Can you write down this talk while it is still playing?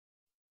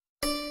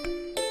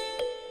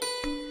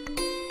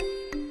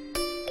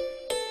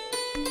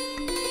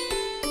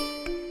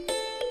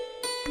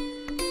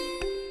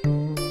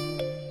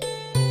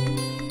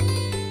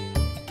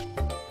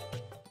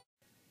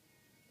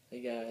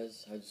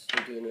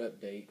an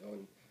update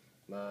on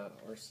my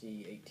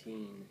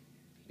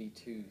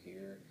rc18b2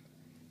 here.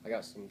 I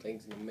got some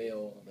things in the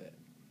mail that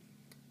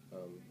I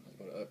was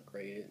going to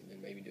upgrade it and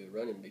then maybe do a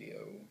running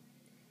video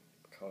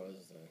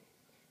because the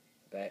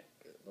back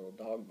little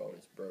dog bone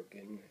is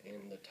broken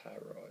and the tie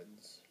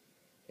rods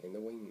and the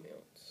wing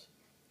mounts.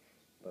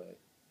 But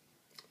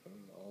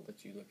I'll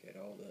let you look at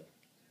all the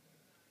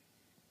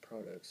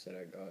products that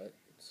I got,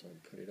 so I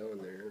put it on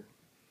there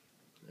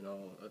and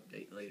I'll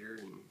update later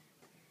and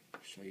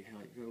show you how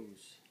it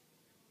goes.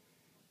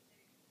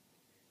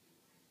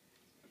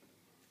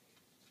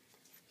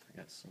 I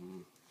got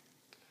some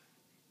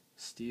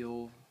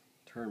steel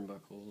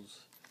turnbuckles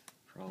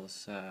for all the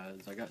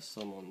sides. I got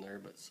some on there,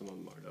 but some of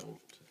them I don't.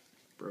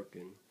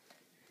 Broken.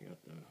 I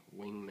got the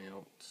wing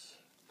mounts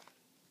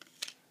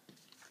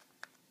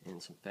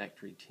and some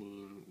factory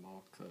team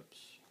ball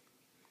cups.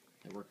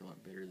 They work a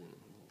lot better than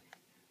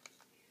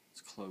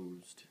it's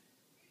closed.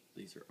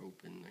 These are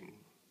open and